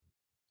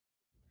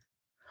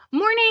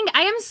Morning.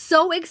 I am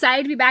so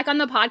excited to be back on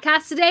the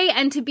podcast today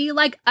and to be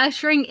like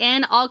ushering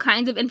in all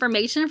kinds of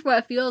information for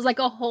what feels like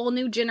a whole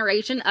new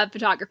generation of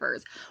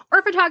photographers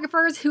or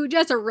photographers who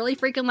just really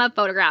freaking love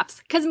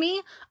photographs. Cause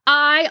me,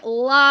 I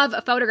love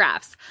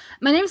photographs.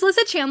 My name is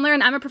Alyssa Chandler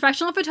and I'm a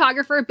professional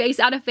photographer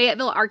based out of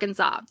Fayetteville,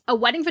 Arkansas. A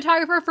wedding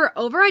photographer for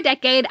over a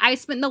decade, I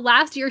spent the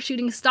last year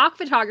shooting stock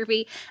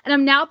photography and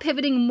I'm now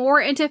pivoting more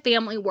into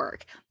family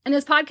work. In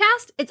this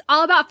podcast, it's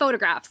all about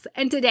photographs.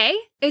 And today,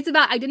 it's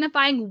about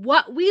identifying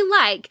what we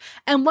like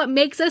and what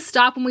makes us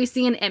stop when we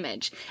see an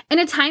image. In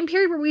a time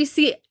period where we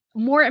see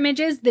more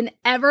images than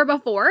ever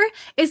before,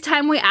 it's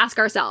time we ask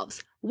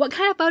ourselves, what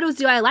kind of photos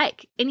do I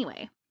like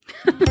anyway?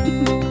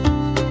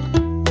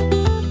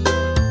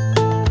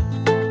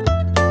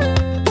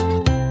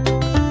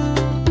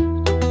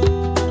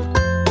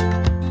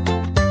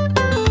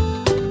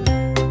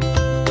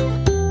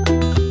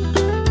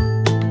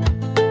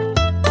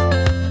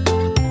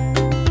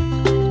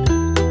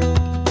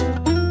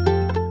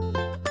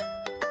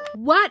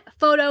 What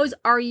photos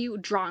are you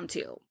drawn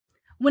to?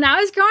 When I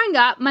was growing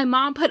up, my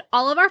mom put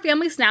all of our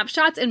family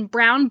snapshots in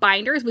brown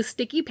binders with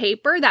sticky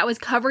paper that was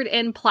covered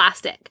in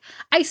plastic.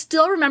 I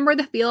still remember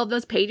the feel of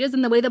those pages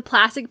and the way the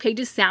plastic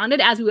pages sounded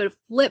as we would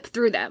flip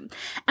through them.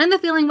 And the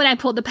feeling when I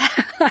pulled the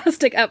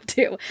plastic up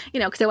too,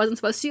 because I wasn't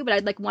supposed to, but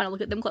I'd want to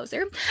look at them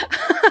closer.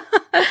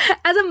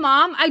 As a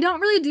mom, I don't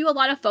really do a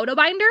lot of photo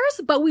binders,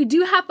 but we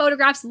do have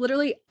photographs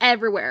literally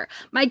everywhere.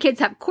 My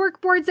kids have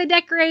cork boards they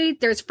decorate.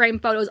 There's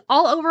framed photos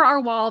all over our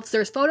walls.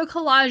 There's photo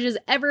collages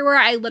everywhere.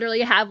 I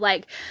literally have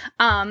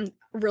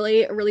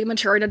really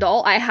mature and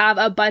adult. I have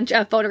a bunch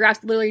of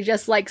photographs literally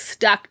just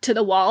stuck to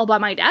the wall by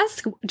my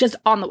desk, just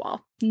on the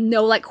wall.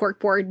 No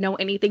corkboard, no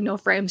anything, no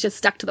frames, just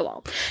stuck to the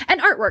wall. And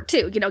artwork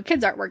too,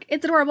 kids artwork.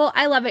 It's adorable.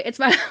 I love it. It's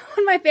one of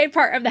my favorite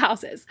part of the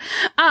houses.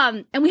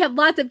 And we have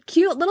lots of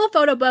cute little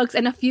photo books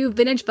and a few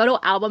vintage photo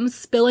albums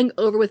spilling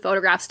over with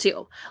photographs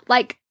too.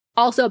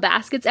 Also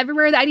baskets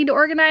everywhere that I need to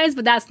organize,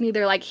 but that's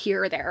neither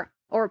here or there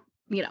or,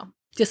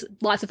 just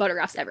lots of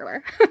photographs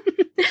everywhere.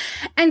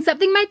 And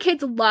something my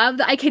kids love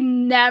that I could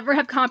never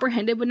have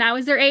comprehended when I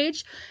was their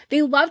age,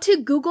 they love to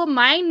Google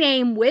my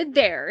name with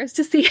theirs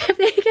to see if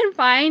they can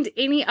find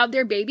any of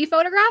their baby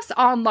photographs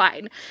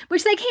online,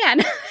 which they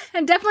can,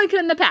 and definitely could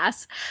in the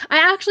past. I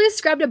actually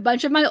scrubbed a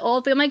bunch of my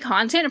old family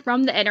content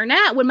from the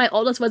internet when my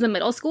oldest was in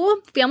middle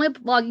school. Family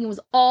blogging was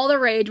all the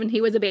rage when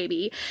he was a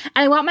baby,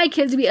 and I want my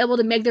kids to be able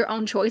to make their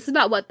own choice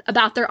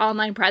about their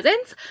online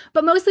presence,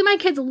 but mostly my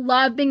kids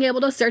love being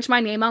able to search my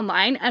name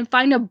online and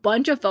find a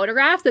bunch of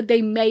photographs that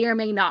they may or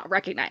may not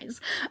recognize.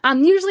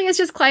 Usually it's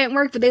just client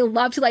work, but they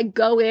love to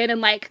go in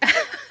and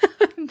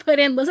put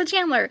in Alyssa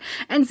Chandler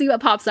and see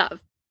what pops up.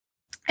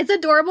 It's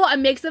adorable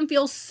and makes them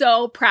feel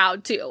so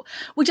proud too,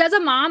 which as a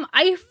mom,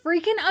 I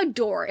freaking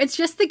adore. It's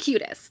just the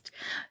cutest.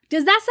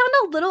 Does that sound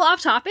a little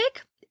off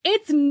topic?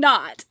 It's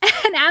not.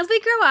 And as we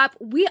grow up,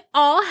 we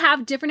all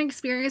have different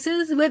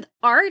experiences with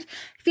art,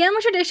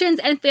 family traditions,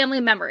 and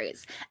family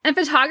memories. And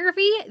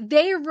photography,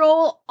 they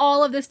roll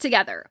all of this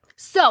together.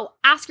 So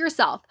ask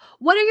yourself,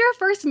 what are your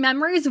first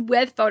memories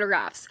with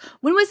photographs?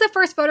 When was the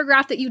first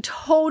photograph that you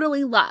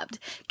totally loved?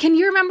 Can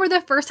you remember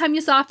the first time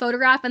you saw a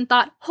photograph and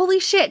thought,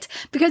 holy shit,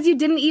 because you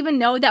didn't even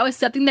know that was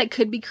something that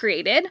could be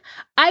created?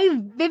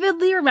 I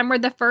vividly remember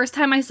the first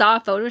time I saw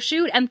a photo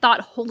shoot and thought,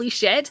 holy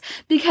shit,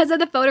 because of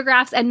the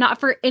photographs and not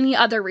for any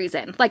other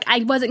reason.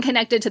 I wasn't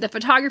connected to the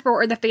photographer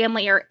or the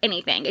family or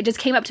anything. It just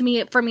came up for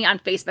me on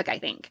Facebook, I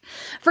think.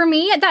 For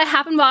me, that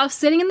happened while I was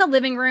sitting in the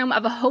living room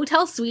of a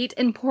hotel suite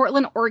in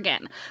Portland, Oregon.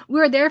 We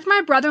were there for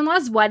my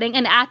brother-in-law's wedding,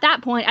 and at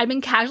that point, I'd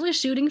been casually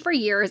shooting for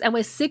years and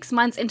was 6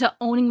 months into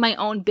owning my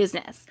own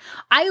business.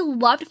 I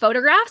loved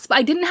photographs, but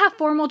I didn't have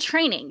formal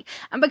training.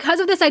 And because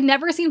of this, I'd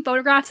never seen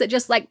photographs that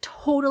just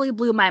totally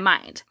blew my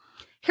mind.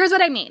 Here's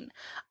what I mean.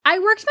 I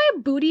worked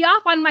my booty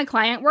off on my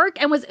client work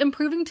and was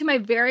improving to my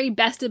very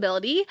best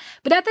ability,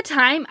 but at the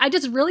time, I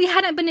just really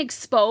hadn't been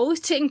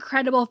exposed to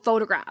incredible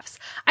photographs.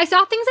 I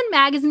saw things in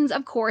magazines,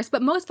 of course,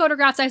 but most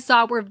photographs I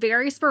saw were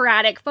very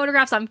sporadic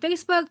photographs on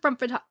Facebook from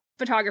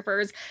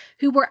photographers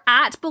who were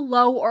at,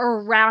 below, or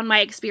around my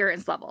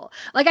experience level.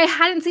 I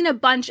hadn't seen a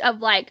bunch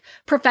of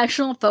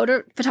professional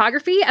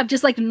photography of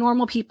just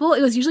normal people.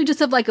 It was usually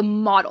just of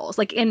models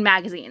in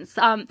magazines.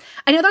 I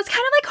know that's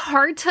kind of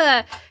hard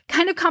to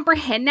kind of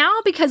comprehend now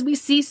because we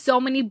see so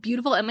many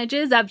beautiful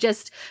images of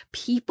just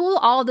people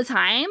all the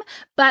time.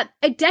 But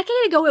a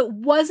decade ago, it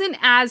wasn't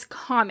as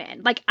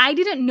common. I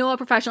didn't know a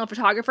professional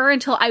photographer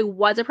until I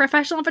was a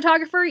professional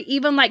photographer,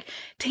 even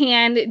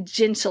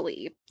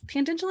tangentially.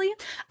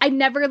 I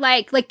never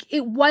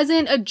it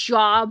wasn't a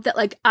job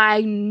that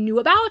I knew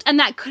about, and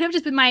that could have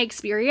just been my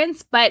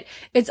experience, but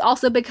it's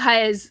also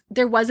because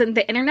there wasn't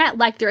the internet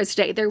like there is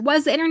today. There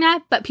was the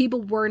internet, but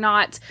people were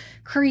not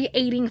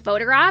creating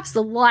photographs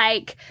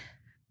like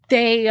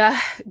they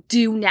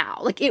do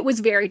now. It was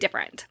very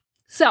different.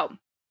 So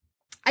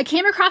I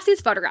came across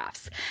these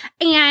photographs,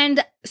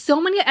 and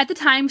at the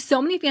time,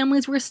 so many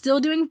families were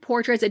still doing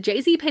portraits at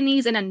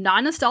JCPenney's in a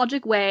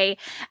non-nostalgic way.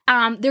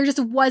 There just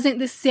wasn't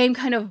the same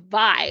kind of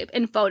vibe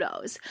in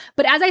photos.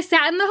 But as I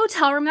sat in the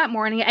hotel room that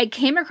morning, I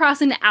came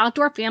across an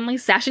outdoor family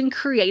session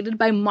created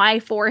by My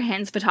Four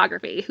Hens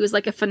Photography, who's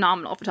like a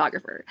phenomenal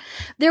photographer.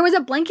 There was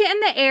a blanket in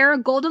the air,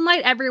 golden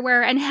light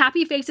everywhere, and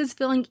happy faces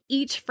filling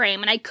each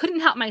frame, and I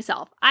couldn't help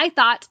myself. I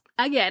thought,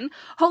 again,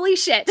 holy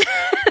shit.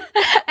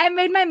 I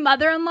made my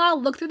mother-in-law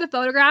look through the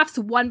photographs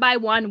one by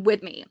one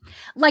with me.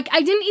 Like,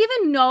 I didn't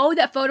even know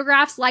that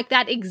photographs like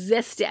that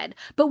existed.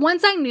 But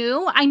once I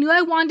knew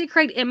I wanted to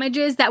create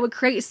images that would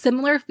create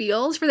similar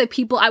feels for the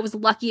people I was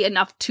lucky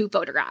enough to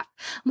photograph.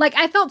 Like,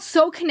 I felt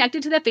so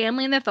connected to the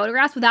family in the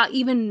photographs without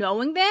even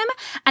knowing them.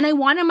 And I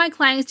wanted my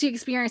clients to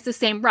experience the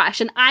same rush.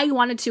 And I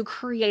wanted to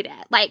create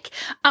it. Like,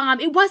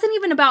 it wasn't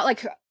even about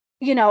like,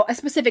 a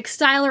specific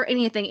style or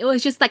anything. It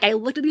was just like, I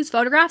looked at these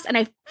photographs and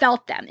I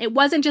felt them. It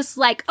wasn't just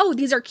like, oh,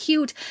 these are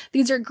cute.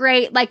 These are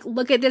great. Like,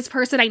 look at this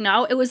person I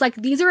know. It was like,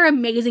 these are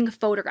amazing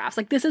photographs.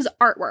 Like, this is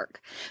artwork.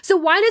 So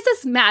why does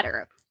this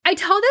matter? I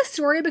tell this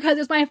story because it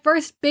was my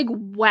first big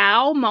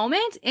wow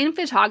moment in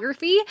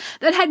photography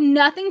that had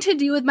nothing to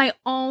do with my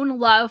own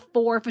love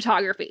for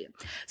photography.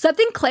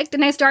 Something clicked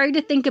and I started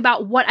to think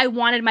about what I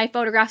wanted my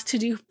photographs to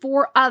do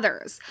for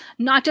others,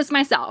 not just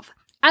myself.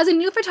 As a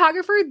new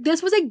photographer,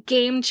 this was a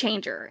game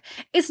changer.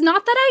 It's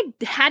not that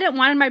I hadn't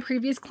wanted my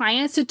previous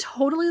clients to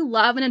totally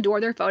love and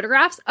adore their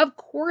photographs. Of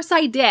course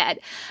I did.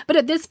 But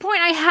at this point,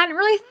 I hadn't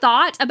really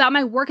thought about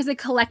my work as a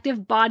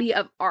collective body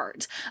of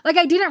art. Like,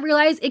 I didn't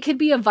realize it could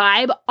be a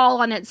vibe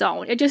all on its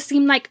own. It just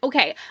seemed like,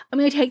 okay, I'm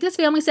going to take this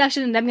family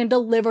session and I'm going to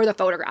deliver the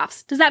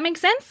photographs. Does that make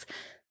sense?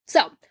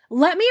 So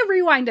let me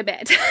rewind a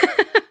bit.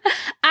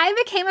 I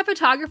became a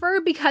photographer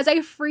because I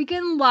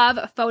freaking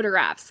love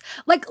photographs.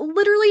 Like,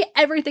 literally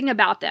everything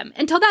about them.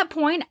 Until that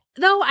point,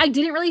 though, I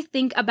didn't really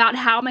think about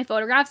how my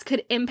photographs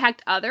could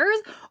impact others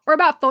or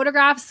about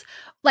photographs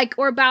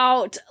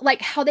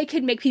how they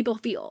could make people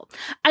feel.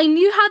 I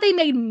knew how they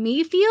made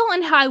me feel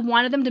and how I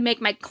wanted them to make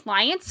my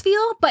clients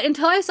feel, but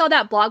until I saw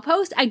that blog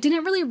post, I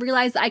didn't really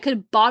realize that I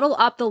could bottle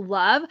up the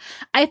love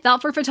I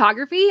felt for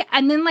photography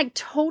and then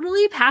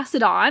totally pass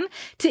it on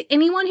to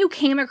anyone who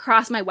came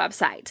across my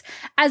website.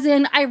 As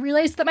in, I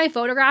realized that my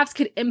photographs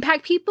could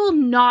impact people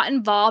not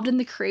involved in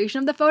the creation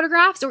of the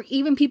photographs or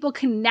even people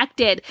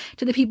connected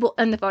to the people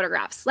in the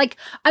photographs. Like,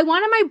 I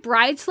wanted my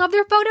brides to love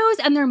their photos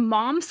and their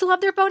moms to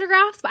love their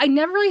photographs, but I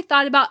never really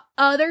thought about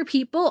other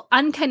people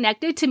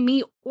unconnected to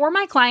me or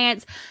my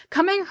clients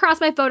coming across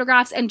my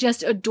photographs and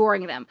just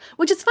adoring them,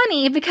 which is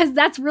funny because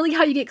that's really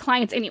how you get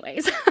clients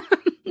anyways.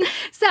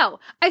 So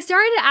I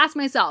started to ask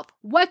myself,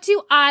 what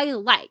do I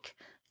like?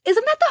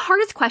 Isn't that the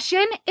hardest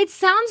question? It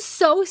sounds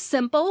so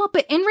simple,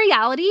 but in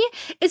reality,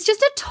 it's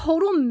just a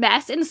total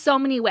mess in so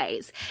many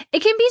ways.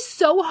 It can be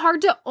so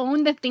hard to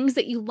own the things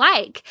that you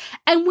like.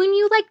 And when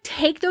you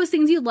take those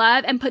things you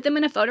love and put them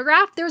in a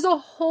photograph, there's a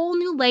whole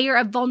new layer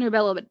of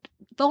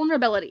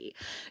vulnerability.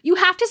 You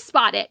have to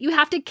spot it. You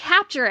have to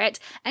capture it.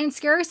 And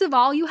scariest of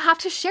all, you have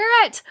to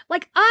share it.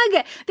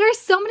 There's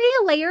so many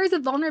layers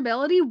of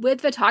vulnerability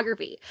with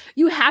photography.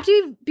 You have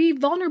to be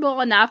vulnerable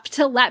enough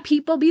to let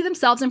people be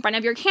themselves in front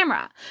of your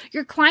camera.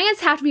 Your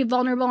clients have to be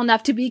vulnerable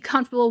enough to be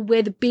comfortable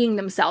with being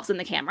themselves in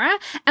the camera.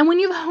 And when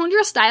you've honed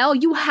your style,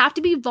 you have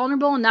to be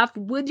vulnerable enough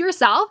with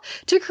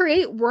yourself to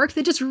create work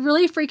that just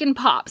really freaking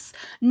pops.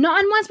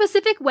 Not in one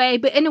specific way,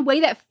 but in a way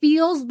that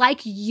feels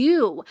like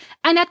you.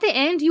 And at the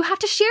end, you have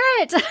to share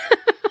it.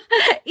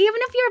 Even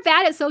if you're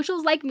bad at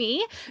socials like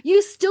me,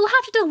 you still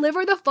have to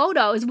deliver the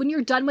photos when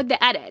you're done with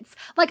the edits.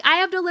 I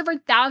have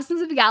delivered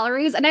thousands of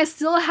galleries and I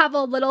still have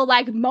a little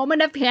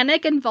moment of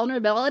panic and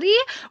vulnerability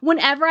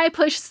whenever I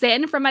push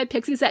send from my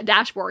Pixieset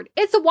dashboard.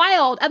 It's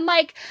wild. And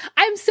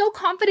I'm so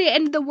confident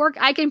in the work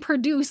I can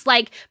produce,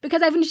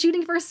 because I've been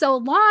shooting for so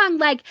long,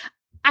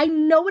 I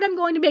know what I'm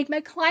going to make. My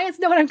clients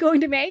know what I'm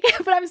going to make,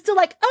 but I'm still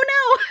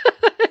oh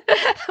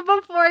no,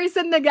 before I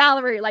send the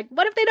gallery.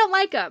 What if they don't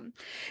like them?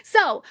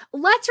 So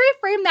let's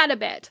reframe that a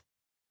bit.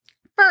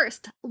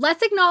 First,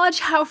 let's acknowledge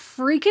how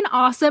freaking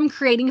awesome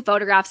creating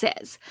photographs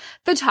is.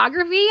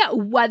 Photography,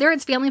 whether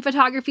it's family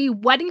photography,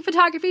 wedding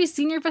photography,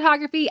 senior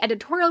photography,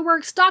 editorial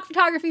work, stock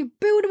photography,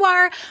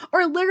 boudoir,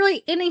 or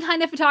literally any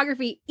kind of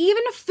photography,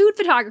 even food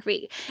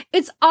photography,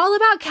 it's all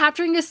about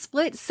capturing a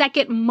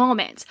split-second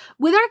moment.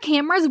 With our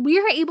cameras, we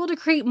are able to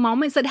create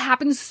moments that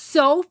happen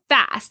so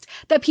fast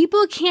that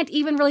people can't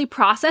even really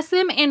process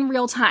them in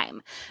real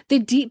time. The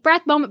deep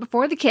breath moment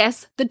before the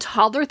kiss, the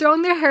toddler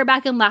throwing their hair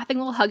back and laughing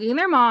while hugging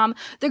their mom,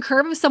 the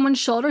curve of someone's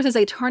shoulders as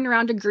they turn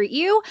around to greet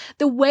you,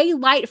 the way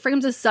light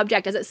frames a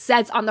subject as it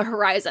sets on the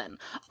horizon.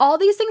 All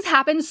these things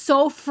happen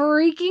so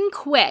freaking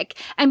quick,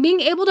 and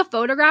being able to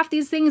photograph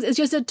these things is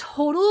just a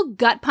total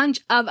gut punch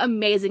of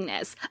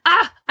amazingness.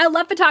 I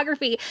love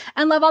photography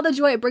and love all the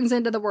joy it brings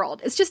into the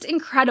world. It's just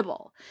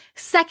incredible.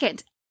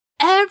 Second,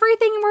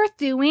 everything worth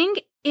doing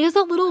is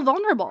a little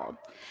vulnerable.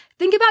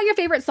 Think about your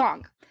favorite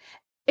song.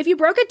 If you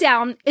broke it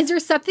down, is there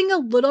something a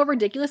little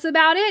ridiculous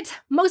about it?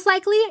 Most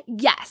likely,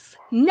 yes.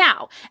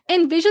 Now,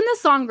 envision the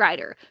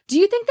songwriter. Do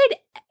you think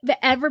they've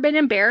ever been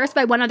embarrassed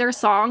by one of their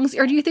songs?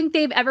 Or do you think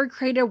they've ever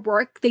created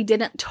work they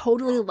didn't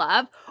totally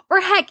love? Or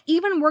heck,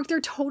 even work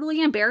they're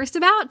totally embarrassed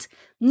about?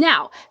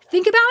 Now,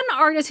 think about an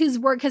artist whose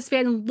work has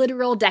spanned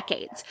literal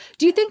decades.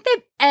 Do you think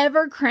they've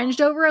ever cringed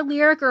over a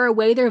lyric or a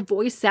way their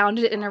voice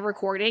sounded in a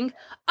recording?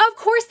 Of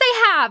course they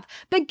have!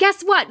 But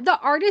guess what? The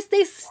artists,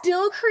 they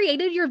still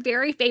created your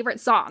very favorite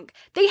song.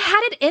 They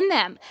had it in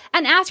them.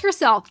 And ask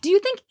yourself, do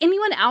you think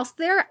anyone else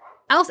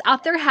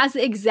out there has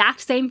the exact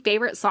same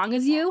favorite song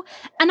as you?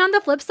 And on the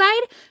flip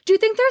side, do you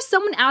think there's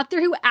someone out there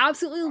who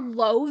absolutely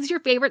loathes your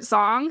favorite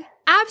song?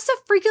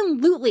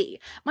 Abso-freaking-lutely.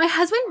 My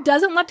husband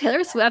doesn't love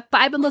Taylor Swift,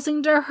 but I've been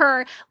listening to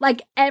her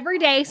like every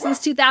day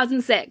since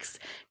 2006.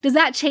 Does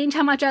that change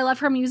how much I love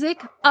her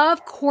music?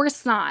 Of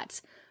course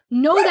not.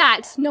 Know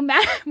that no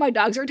matter, my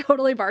dogs are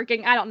totally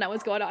barking. I don't know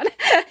what's going on.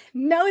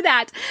 Know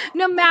that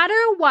no matter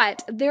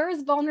what, there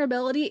is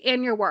vulnerability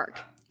in your work.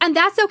 And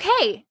that's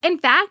okay. In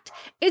fact,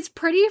 it's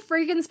pretty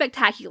freaking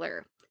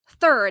spectacular.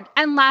 Third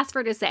and last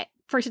for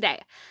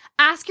today,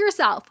 ask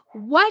yourself,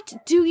 what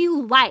do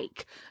you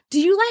like? Do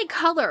you like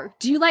color?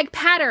 Do you like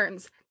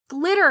patterns?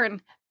 Glitter,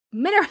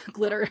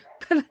 minimalism?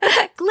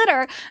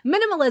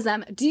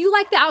 Do you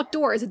like the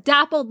outdoors,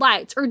 dappled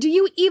lights? Or do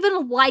you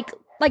even like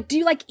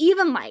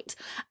even light?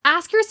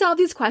 Ask yourself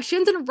these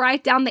questions and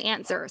write down the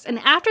answers. And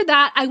after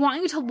that, I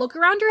want you to look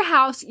around your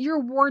house, your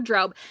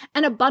wardrobe,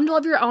 and a bundle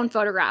of your own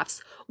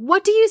photographs.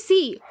 What do you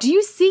see? Do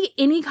you see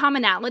any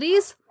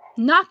commonalities?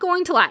 Not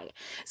going to lie.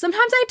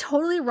 Sometimes I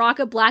totally rock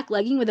a black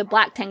legging with a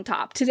black tank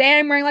top. Today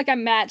I'm wearing like a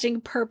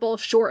matching purple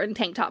short and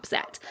tank top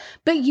set.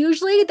 But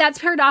usually that's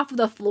paired off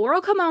with a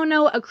floral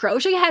kimono, a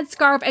crochet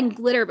headscarf, and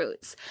glitter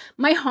boots.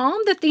 My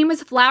home, the theme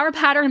is flower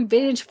pattern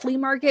vintage flea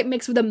market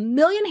mixed with a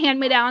million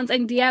hand-me-downs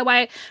and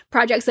DIY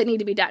projects that need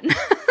to be done.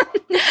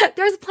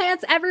 There's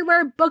plants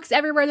everywhere, books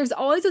everywhere. There's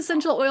always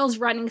essential oils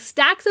running,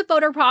 stacks of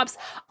photo props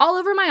all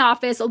over my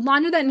office,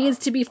 laundry that needs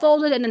to be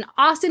folded, and an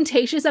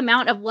ostentatious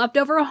amount of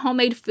leftover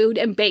homemade food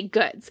and baked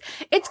goods.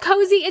 It's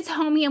cozy, it's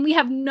homey, and we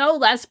have no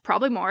less,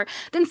 probably more,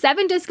 than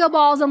 7 disco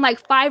balls and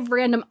like 5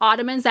 random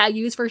ottomans that I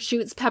use for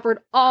shoots peppered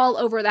all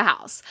over the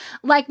house.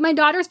 Like my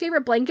daughter's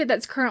favorite blanket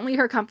that's currently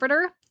her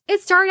comforter. It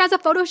started as a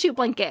photo shoot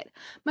blanket.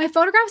 My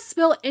photographs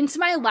spill into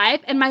my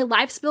life and my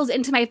life spills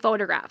into my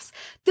photographs.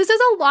 This is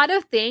a lot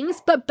of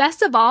things, but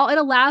best of all, it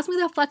allows me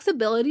the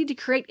flexibility to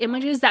create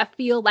images that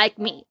feel like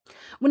me.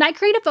 When I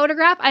create a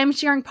photograph, I am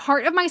sharing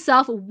part of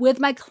myself with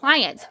my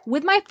clients,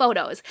 with my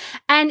photos.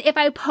 And if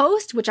I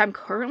post, which I'm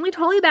currently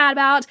totally bad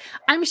about,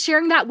 I'm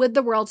sharing that with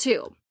the world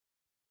too.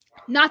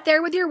 Not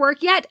there with your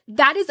work yet?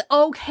 That is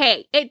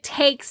okay. It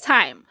takes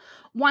time.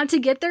 Want to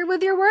get there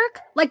with your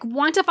work? Like,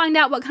 want to find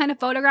out what kind of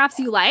photographs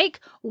you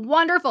like?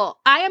 Wonderful.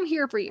 I am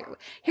here for you.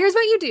 Here's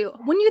what you do.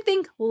 When you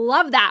think,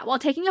 love that, while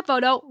taking a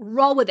photo,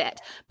 roll with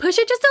it. Push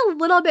it just a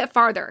little bit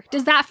farther.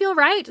 Does that feel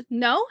right?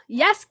 No?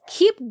 Yes?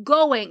 Keep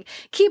going.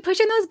 Keep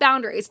pushing those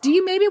boundaries. Do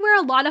you maybe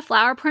wear a lot of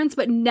flower prints,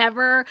 but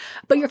your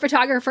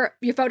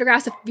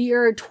photographs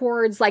veer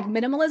towards like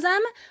minimalism?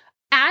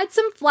 Add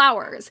some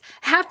flowers.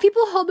 Have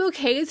people hold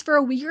bouquets for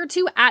a week or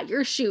two at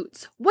your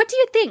shoots. What do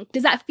you think?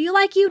 Does that feel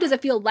like you? Does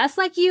it feel less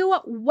like you?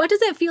 What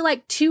does it feel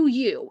like to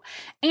you?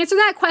 Answer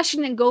that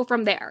question and go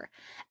from there.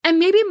 And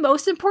maybe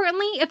most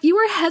importantly, if you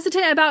are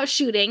hesitant about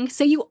shooting,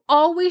 say you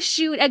always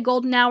shoot at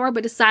golden hour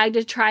but decide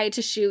to try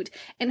to shoot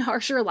in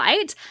harsher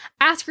light,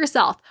 ask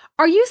yourself,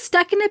 are you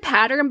stuck in a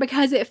pattern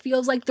because it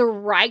feels like the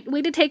right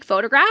way to take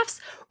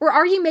photographs? Or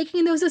are you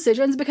making those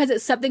decisions because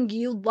it's something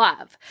you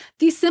love?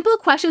 These simple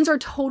questions are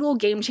total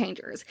game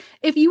changers.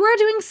 If you are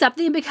doing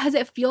something because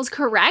it feels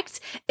correct,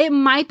 it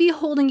might be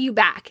holding you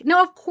back.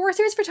 Now, of course,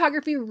 there's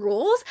photography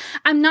rules.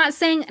 I'm not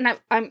saying, and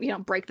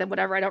I'm break them,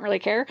 whatever, I don't really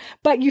care,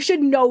 but you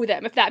should know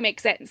them if that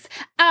makes sense.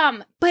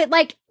 But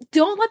like,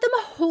 don't let them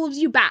hold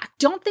you back.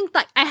 Don't think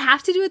like, I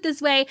have to do it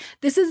this way.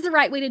 This is the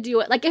right way to do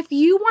it. Like if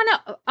you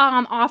want to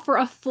offer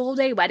a full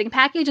day wedding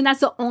package and that's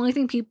the only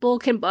thing people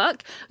can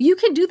book, you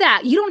can do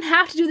that. You don't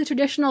have to do the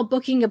traditional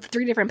booking of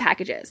 3 different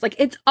packages. Like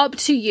it's up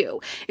to you.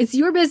 It's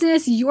your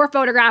business, your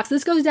photographs.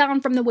 This goes down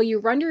from the way you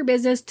run your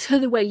business to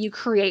the way you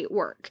create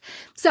work.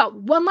 So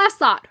one last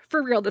thought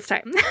for real this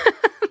time.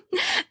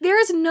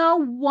 There's no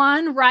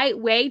one right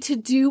way to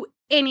do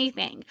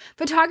anything.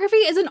 Photography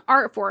is an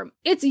art form.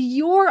 It's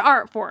your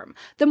art form.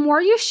 The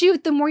more you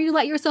shoot, the more you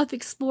let yourself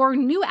explore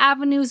new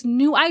avenues,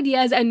 new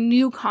ideas, and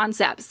new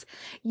concepts.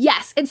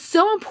 Yes, it's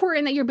so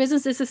important that your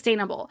business is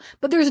sustainable,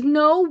 but there's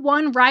no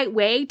one right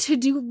way to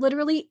do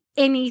literally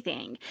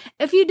anything.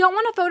 If you don't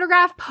want to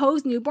photograph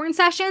post newborn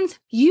sessions,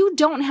 you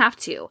don't have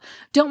to.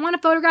 Don't want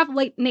to photograph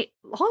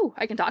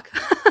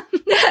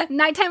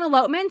Nighttime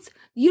elopements,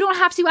 you don't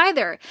have to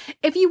either.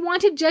 If you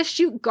want to just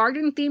shoot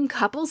garden-themed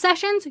couple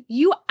sessions,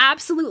 you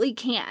absolutely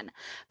can.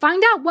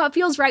 Find out what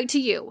feels right to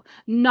you,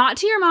 not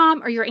to your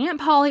mom or your Aunt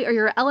Polly or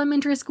your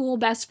elementary school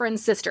best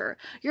friend's sister.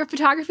 Your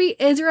photography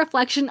is a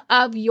reflection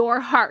of your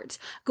heart.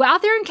 Go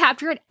out there and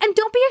capture it, and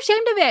don't be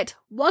ashamed of it.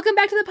 Welcome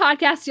back to the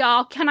podcast,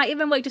 y'all. Cannot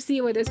even wait to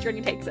see where this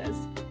journey takes us.